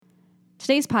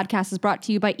Today's podcast is brought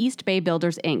to you by East Bay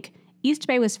Builders, Inc. East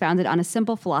Bay was founded on a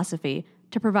simple philosophy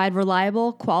to provide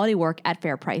reliable, quality work at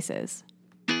fair prices.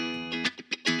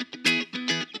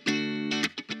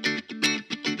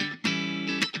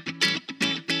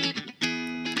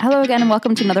 Hello again, and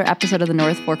welcome to another episode of the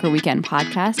North Forker Weekend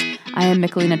Podcast. I am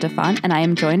Michelina DeFont, and I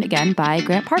am joined again by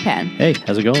Grant Parpan. Hey,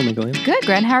 how's it going, Michelina? Good,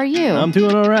 Grant. How are you? I'm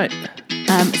doing all right.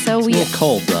 It's a little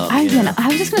cold, though. I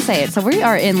was just going to say it. So we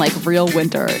are in, like, real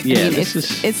winter. Yeah,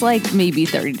 it's like maybe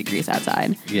 30 degrees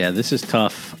outside. Yeah, this is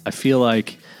tough. I feel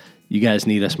like you guys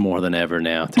need us more than ever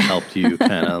now to help you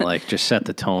kind of, like, just set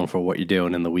the tone for what you're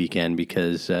doing in the weekend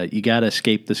because you got to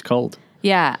escape this cold.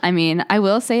 Yeah, I mean, I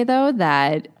will say, though,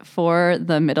 that for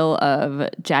the middle of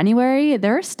January,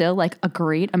 there are still, like, a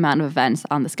great amount of events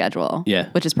on the schedule. Yeah.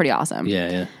 Which is pretty awesome.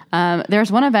 Yeah.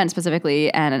 There's one event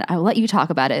specifically, and I'll let you talk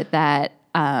about it, that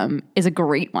is a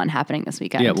great one happening this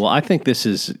weekend. Yeah, well, I think this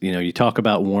is, you talk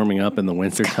about warming up in the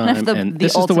wintertime, and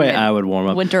this is the way I would warm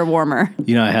up. Winter warmer.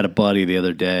 I had a buddy the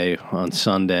other day on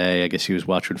Sunday. I guess he was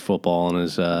watching football, and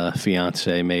his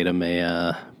fiance made him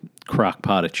a crock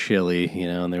pot of chili,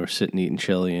 and they were sitting eating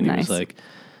chili, and he was like,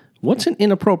 what's an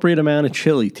inappropriate amount of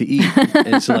chili to eat?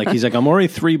 It's like, he's like, I'm already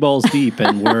 3 balls deep,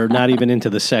 and we're not even into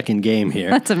the second game here.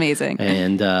 That's amazing.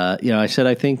 And, I said,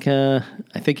 I think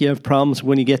you have problems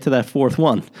when you get to that fourth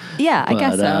one. Yeah, I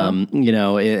guess so.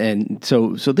 And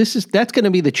so that's going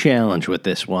to be the challenge with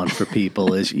this one for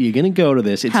people is you're going to go to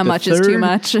this. It's How much is too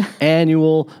much?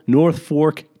 Annual North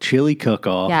Fork Chili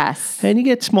Cook-Off. Yes. And you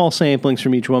get small samplings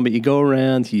from each one, but you go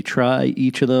around, you try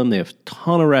each of them. They have a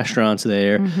ton of restaurants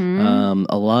there. Mm-hmm.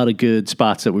 A lot of good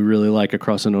spots that we really like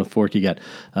across the North Fork. You got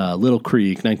Little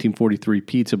Creek, 1943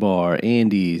 Pizza Bar,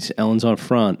 Andy's, Ellen's on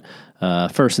Front,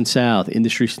 First and South,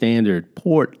 Industry Standard,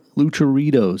 Port,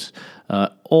 Lucharitos,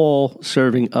 all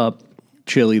serving up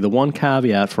chili. The one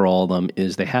caveat for all of them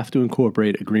is they have to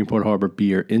incorporate a Greenport Harbor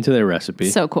beer into their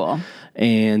recipe. So cool.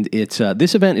 And it's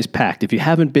this event is packed. If you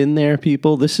haven't been there,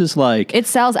 people, this is like... It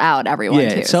sells out, everyone,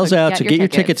 too. It sells out, so get your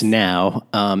tickets now.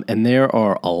 And there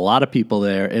are a lot of people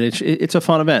there, and it's a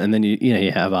fun event. And then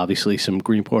you have, obviously, some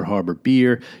Greenport Harbor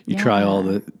beer. You try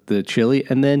all the chili,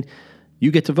 and then you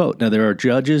get to vote. Now, there are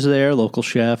judges there, local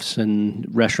chefs and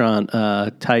restaurant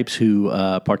types who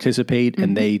participate,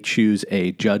 and they choose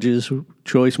a judge's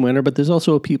choice winner, but there's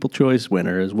also a people choice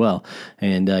winner as well.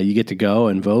 And you get to go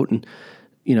and vote and,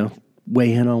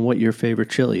 weigh in on what your favorite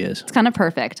chili is. It's kind of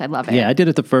perfect. I love it. Yeah, I did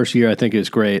it the first year. I think it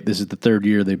was great. This is the 3rd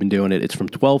year they've been doing it. It's from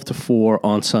 12 to 4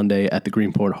 on Sunday at the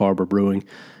Greenport Harbor Brewing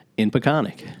in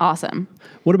Peconic. Awesome.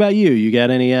 What about you? You got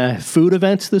any food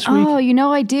events this week? Oh,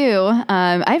 I do.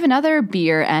 I have another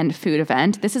beer and food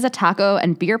event. This is a taco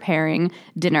and beer pairing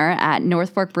dinner at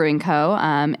North Fork Brewing Co.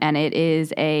 And it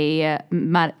is it's a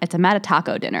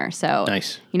Matataco dinner. So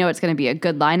nice. It's going to be a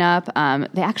good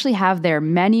lineup. They actually have their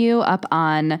menu up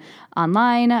online.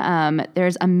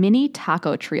 There's a mini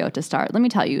taco trio to start. Let me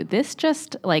tell you, this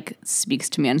just speaks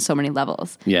to me on so many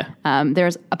levels. Yeah.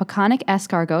 There's a Peconic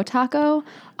escargot taco,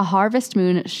 a Harvest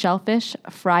Moon shellfish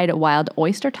fried wild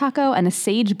oyster taco, and a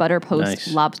sage butter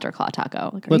post lobster claw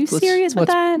taco. Are you serious with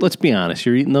that? Let's be honest.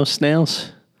 You're eating those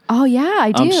snails? Oh, yeah,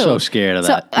 I do. I'm so scared of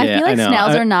that. I feel like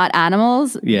snails are not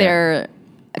animals. Yeah. They're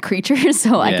creatures,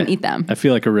 so I can eat them. I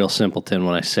feel like a real simpleton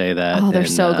when I say that. Oh, they're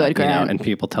so good, Grant. And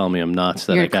people tell me I'm nuts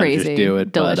that You're I gotta crazy. just do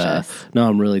it. Delicious. But no,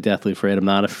 I'm really deathly afraid. I'm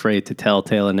not afraid to tell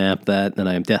Taylor Knapp that, and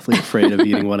I am definitely afraid of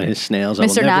eating one of his snails.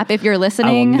 Mr. Knapp, if you're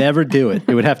listening. I will never do it.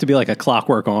 It would have to be like a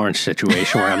Clockwork Orange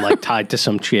situation where I'm tied to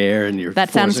some chair and you're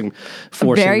forcing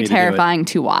very me terrifying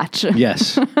to watch.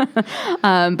 Yes.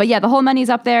 But yeah, the whole menu's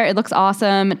up there. It looks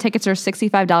awesome. Tickets are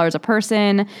 $65 a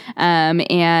person.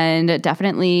 And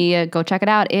definitely go check it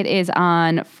out. It is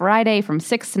on Friday from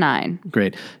 6 to 9.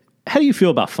 Great. How do you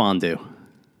feel about fondue?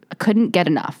 I couldn't get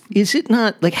enough. Is it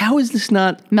not, how is this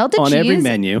not melted on cheese, every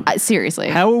menu? Seriously.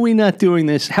 How are we not doing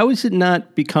this? How has it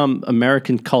not become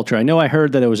American culture? I know I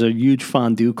heard that it was a huge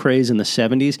fondue craze in the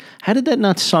 70s. How did that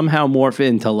not somehow morph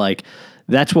into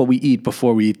that's what we eat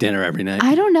before we eat dinner every night?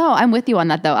 I don't know. I'm with you on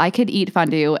that, though. I could eat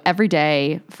fondue every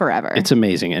day forever. It's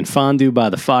amazing. And fondue by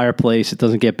the fireplace, it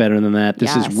doesn't get better than that.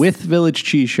 This is with Village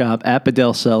Cheese Shop at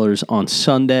Bedell Cellars on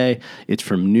Sunday. It's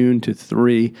from noon to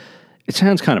 3. It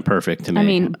sounds kind of perfect to me. I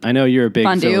mean, I know you're a big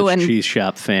Village Cheese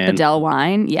Shop fan. Bedell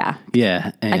wine, yeah.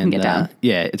 Yeah. And, I can get down.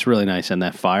 Yeah, it's really nice. And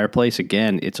that fireplace,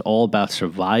 again, it's all about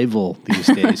survival these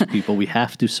days, people. We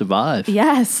have to survive.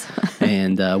 Yes.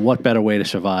 And what better way to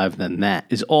survive than that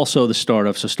is also the start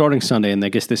of, so starting Sunday, and I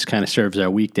guess this kind of serves our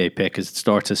weekday pick because it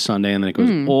starts as Sunday and then it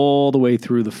goes all the way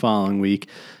through the following week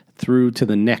through to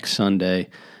the next Sunday.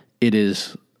 It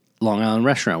is Long Island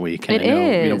Restaurant Week. And It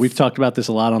is. We've talked about this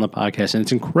a lot on the podcast, and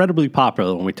it's incredibly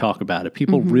popular when we talk about it.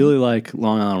 People really like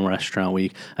Long Island Restaurant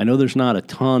Week. I know there's not a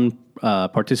ton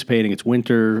participating. It's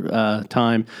winter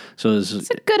time, so it's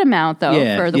a good amount though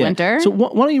for the winter. So why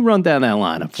don't you run down that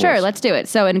lineup for Sure, us? let's do it.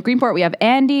 So in Greenport we have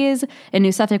Andy's, in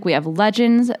New Suffolk we have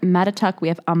Legends, Mattatuck we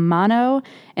have Amano,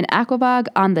 in Aquabog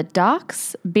on the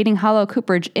Docks, Beating Hollow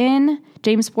Cooperage Inn,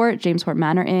 Jamesport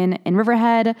Manor Inn, in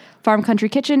Riverhead, Farm Country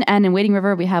Kitchen, and in Wading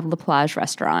River we have La Plage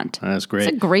Restaurant. That's great.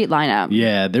 It's a great lineup.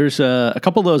 Yeah, there's a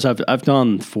couple of those I've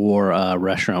done for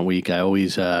Restaurant Week. I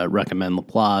always recommend La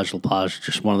Plage. La Plage is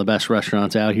just one of the best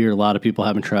restaurants out here. A lot of people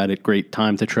haven't tried it. Great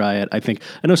time to try it. I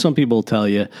know some people will tell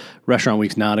you Restaurant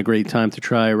Week's not a great time to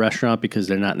try a restaurant because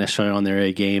they're not necessarily on their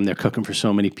A game. They're cooking for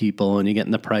so many people, and you're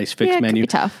getting the price fixed menu.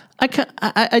 It can be tough.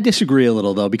 I disagree a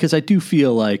little though, because I do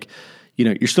feel like,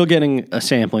 you're still getting a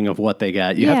sampling of what they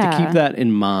got. You have to keep that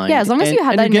in mind. Yeah, as long as you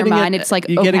have that in your mind, it's like,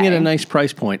 you're getting it at a nice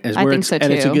price point. I think so too.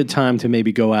 And it's a good time to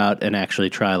maybe go out and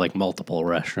actually try like multiple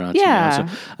restaurants. Yeah.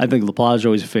 So I think La Plage is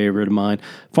always a favorite of mine.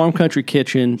 Farm Country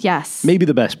Kitchen. Yes. Maybe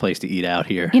the best place to eat out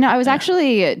here. I was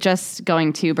actually just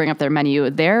going to bring up their menu.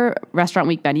 Their Restaurant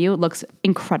Week menu looks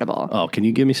incredible. Oh, can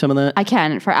you give me some of that? I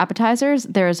can. For appetizers,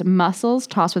 there's mussels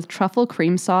tossed with truffle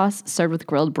cream sauce, served with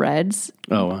grilled breads.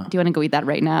 Oh, wow. Do you want to go eat that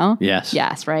right now? Yes.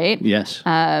 Yes, right? Yes.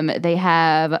 They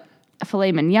have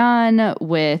filet mignon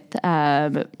with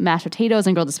mashed potatoes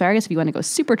and grilled asparagus if you want to go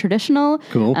super traditional.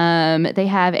 Cool. They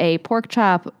have a pork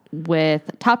chop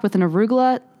topped with an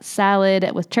arugula salad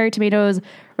with cherry tomatoes,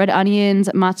 red onions,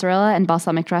 mozzarella, and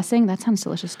balsamic dressing. That sounds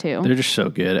delicious too. They're just so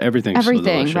good. Everything's so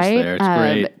delicious right? there. It's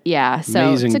great. Yeah, so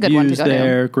Amazing it's a good views one to go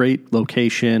there. Great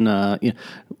location. A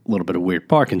little bit of weird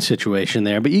parking situation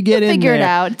there, but you get in there. Figure it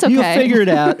out. It's okay. You'll figure it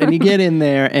out, and you get in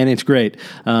there, and it's great.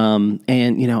 And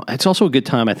it's also a good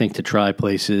time, I think, to try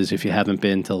places if you haven't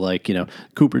been to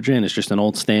Cooperage Inn. It's just an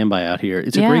old standby out here.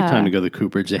 It's a great time to go to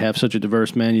Cooperage. They have such a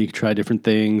diverse menu. You can try different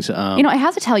things. I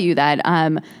have to tell you that.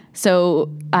 So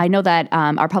I know that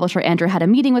our publisher Andrew had a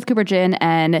meeting with Cooperage Inn,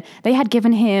 and they had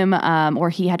given him, or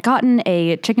he had gotten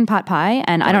a chicken pot pie,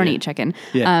 and I don't eat chicken.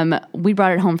 Yeah. We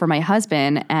brought it home for my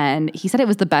husband, and he said it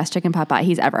was the best chicken pot pie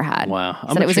he's ever had. Wow.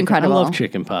 Said it was incredible. I love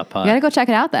chicken pot pie. You gotta go check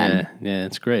it out then. Yeah,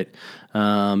 it's great.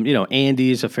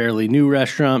 Andy's a fairly new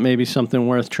restaurant, maybe something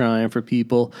worth trying for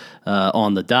people.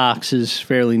 On the Docks is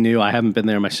fairly new. I haven't been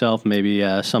there myself. Maybe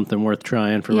something worth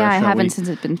trying for Restaurant I haven't Week. since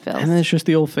it's been filled. And then it's just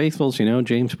the old faithfuls,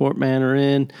 Jamesport Manor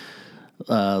Inn,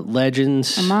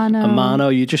 Legends,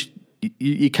 Amano.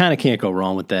 You kind of can't go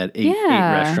wrong with that eight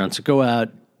restaurants. So go out.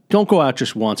 Don't go out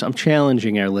just once. I'm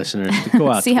challenging our listeners to go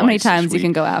out. See how many times you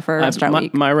can go out for a Restaurant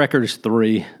Week. My record is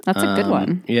 3. That's a good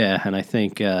one. Yeah, and I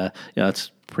think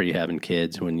it's pre having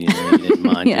kids when you didn't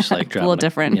mind just like dropping a little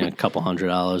different. A couple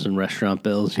 $100 in restaurant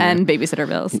bills and babysitter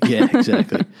bills. Yeah,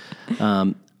 exactly.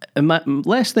 And my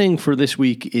last thing for this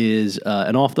week is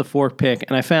an off the fork pick,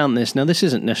 and I found this. Now, this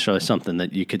isn't necessarily something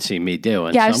that you could see me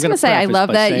doing. Yeah, I was just going to say, I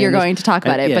love that you're going to talk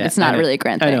about it, but it's not really a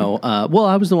grand thing. I know. Well,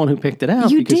 I was the one who picked it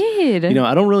out. You did.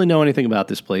 I don't really know anything about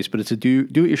this place, but it's a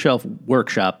do-it-yourself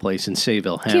workshop place in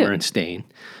Sayville, Hammer and Stain,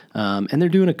 and they're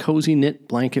doing a cozy knit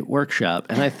blanket workshop.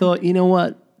 And I thought, you know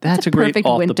what? That's a great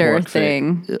off winter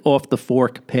thing. Off the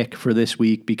fork pick for this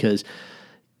week because,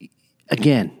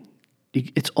 again,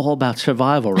 it's all about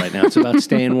survival right now. It's about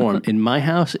staying warm. In my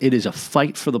house, it is a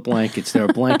fight for the blankets. There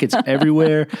are blankets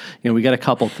everywhere. We got a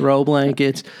couple throw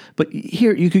blankets. But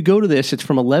here, you could go to this. It's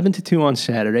from 11 to 2 on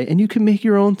Saturday, and you can make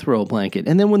your own throw blanket.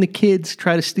 And then when the kids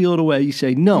try to steal it away, you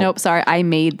say, no. Nope, sorry, I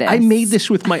made this. I made this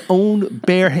with my own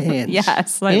bare hands.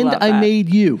 Yes, I love that. I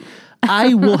made you.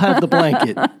 I will have the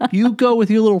blanket. You go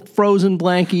with your little frozen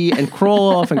blankie and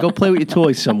crawl off and go play with your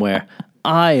toys somewhere.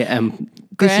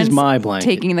 This is my blanket.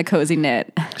 Taking the cozy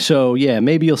knit. So, yeah,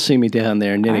 maybe you'll see me down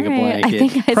there knitting a blanket. I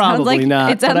think Probably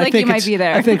not. It sounds like you might be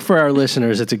there. I think for our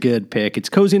listeners, it's a good pick. It's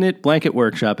Cozy Knit Blanket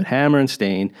Workshop at Hammer and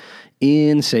Stain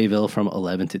in Sayville from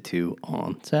 11 to 2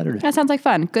 on Saturday. That sounds like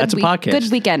fun. That's a podcast.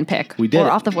 Good weekend pick. We did Or it.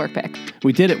 off the fork pick.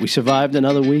 We did it. We survived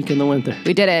another week in the winter.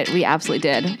 We did it. We absolutely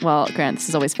did. Well, Grant, this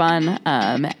is always fun.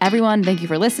 Everyone, thank you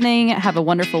for listening. Have a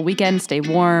wonderful weekend. Stay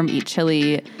warm, eat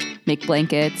chili, make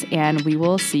blankets, and we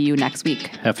will see you next week.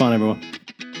 Have fun, everyone.